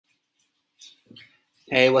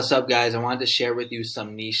Hey, what's up, guys? I wanted to share with you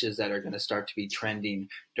some niches that are going to start to be trending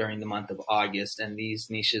during the month of August. And these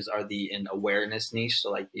niches are the an awareness niche,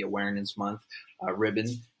 so like the awareness month ribbon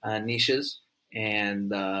niches.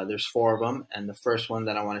 And there's four of them. And the first one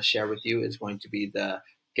that I want to share with you is going to be the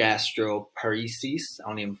gastroparesis. I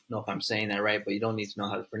don't even know if I'm saying that right, but you don't need to know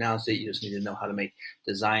how to pronounce it. You just need to know how to make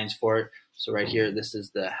designs for it. So right here, this is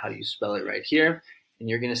the how do you spell it right here. And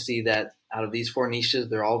you're going to see that out of these four niches,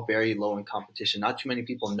 they're all very low in competition. Not too many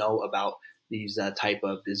people know about these type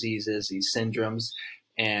of diseases, these syndromes.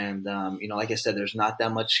 And, like I said, there's not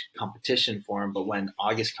that much competition for them. But when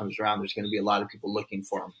August comes around, there's going to be a lot of people looking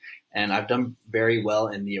for them. And I've done very well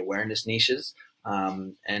in the awareness niches.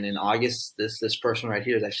 And in August, this person right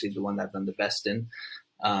here is actually the one that I've done the best in.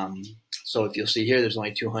 So if you'll see here, there's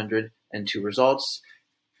only 202 results.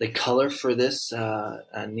 The color for this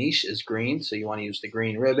niche is green, so you want to use the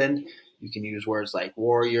green ribbon. You can use words like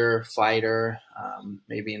warrior, fighter,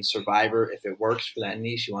 maybe in survivor if it works for that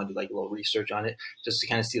niche. You want to do like a little research on it just to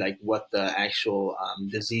kind of see like what the actual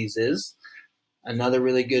disease is. Another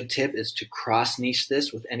really good tip is to cross niche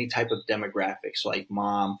this with any type of demographic, so like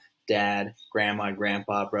mom, dad, grandma,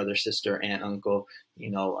 grandpa, brother, sister, aunt, uncle,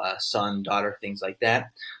 son, daughter, things like that.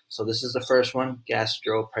 So this is the first one,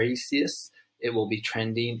 gastroparesis. It will be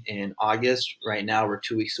trending in August. Right now, we're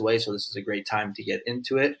 2 weeks away, so this is a great time to get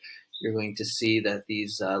into it. You're going to see that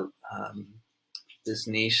these this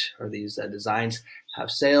niche or these designs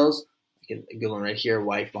have sales. A good one right here,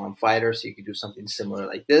 wife, mom, fighter. So you can do something similar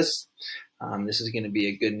like this. This is going to be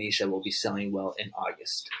a good niche that will be selling well in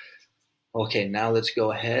August. Okay, now let's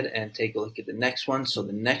go ahead and take a look at the next one. So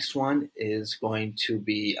the next one is going to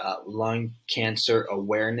be Lung Cancer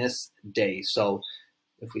Awareness Day. So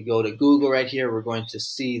if we go to Google right here, we're going to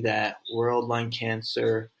see that World Lung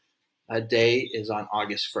Cancer Day is on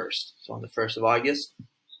August 1st. So on the 1st of August,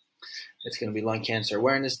 it's going to be Lung Cancer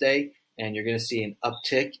Awareness Day, and you're going to see an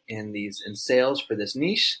uptick in sales for this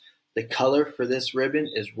niche. The color for this ribbon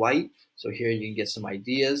is white, so here you can get some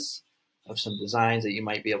ideas of some designs that you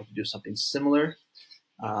might be able to do something similar.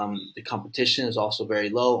 The competition is also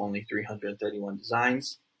very low, only 331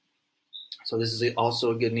 designs. So this is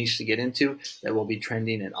also a good niche to get into that will be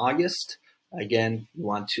trending in August. Again, you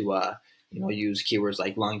want to use keywords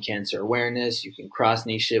like lung cancer awareness. You can cross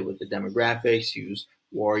niche it with the demographics. Use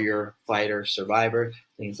warrior, fighter, survivor,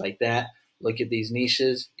 things like that. Look at these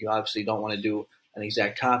niches. You obviously don't want to do an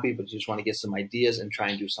exact copy, but you just want to get some ideas and try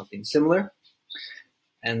and do something similar.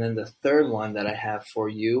 And then the third one that I have for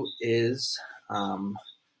you is I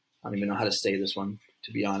don't even know how to say this one,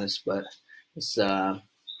 to be honest, but it's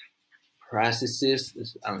paralysis.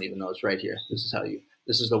 I don't even know. It's right here. This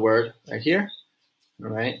is the word right here. All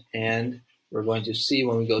right. And we're going to see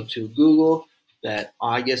when we go to Google that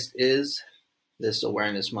August is this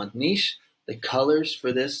awareness month niche. The colors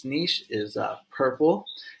for this niche is purple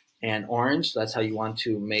and orange. So that's how you want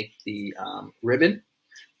to make the ribbon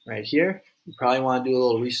right here. You probably want to do a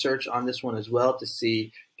little research on this one as well to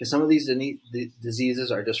see, because some of these diseases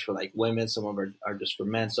are just for like women, some of them are just for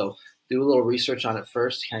men. So do a little research on it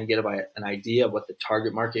first to kind of get an idea of what the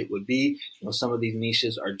target market would be. Some of these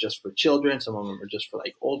niches are just for children. Some of them are just for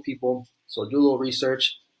like old people. So do a little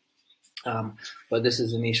research. But this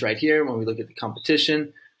is a niche right here. When we look at the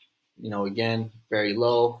competition, again, very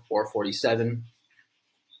low, 447.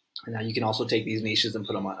 And now you can also take these niches and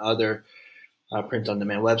put them on other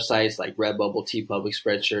print-on-demand websites like Redbubble, TeePublic,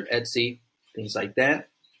 Spreadshirt, Etsy, things like that.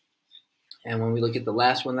 And when we look at the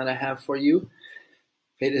last one that I have for you,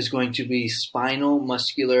 it is going to be spinal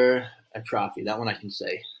muscular atrophy. That one I can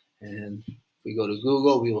say. And if we go to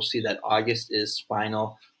Google, we will see that August is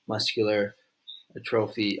spinal muscular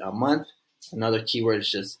atrophy month. Another keyword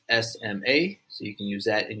is just SMA, so you can use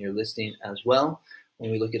that in your listing as well.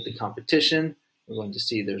 When we look at the competition, we're going to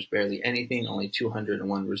see there's barely anything, only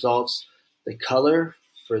 201 results. The color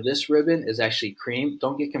for this ribbon is actually cream.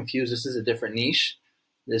 Don't get confused. This is a different niche.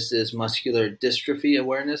 This is muscular dystrophy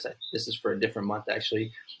awareness. This is for a different month,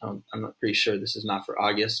 actually. I'm not pretty sure this is not for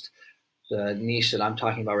August. The niche that I'm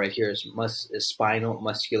talking about right here is spinal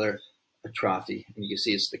muscular atrophy. And you can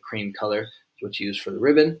see it's the cream color, which you use for the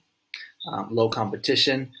ribbon. Low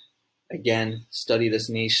competition. Again, study this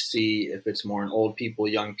niche, see if it's more in old people,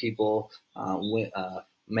 young people,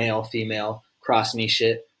 male, female, cross niche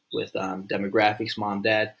it with demographics, mom,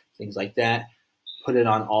 dad, things like that. Put it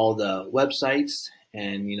on all the websites.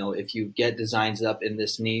 And, if you get designs up in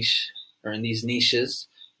this niche or in these niches,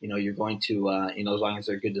 you're going to, as long as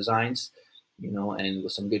they're good designs, and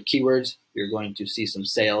with some good keywords, you're going to see some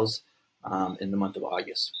sales in the month of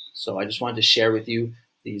August. So I just wanted to share with you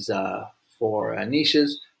these four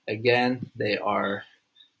niches. Again, they are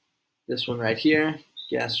this one right here,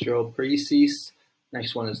 gastroparesis.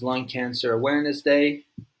 Next one is Lung Cancer Awareness Day.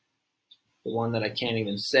 The one that I can't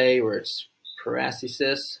even say, where it's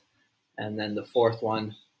paralysis. And then the fourth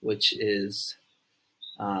one, which is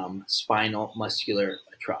spinal muscular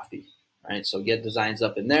atrophy. Right, so get designs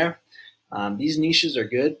up in there. These niches are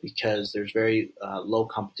good because there's very low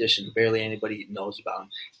competition. Barely anybody knows about them.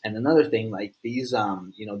 And another thing, like these,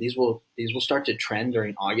 these will start to trend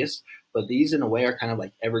during August. But these, in a way, are kind of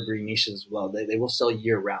like evergreen niches as well. They will sell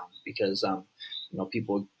year round because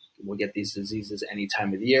people will get these diseases any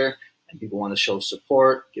time of the year, and people want to show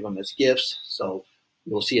support, give them as gifts. So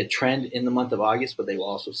you'll see a trend in the month of August, but they will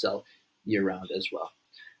also sell year round as well.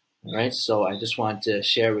 All right, so I just wanted to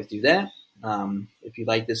share with you that. If you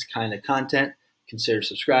like this kind of content, consider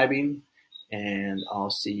subscribing, and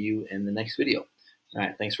I'll see you in the next video. All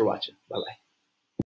right, thanks for watching. Bye-bye.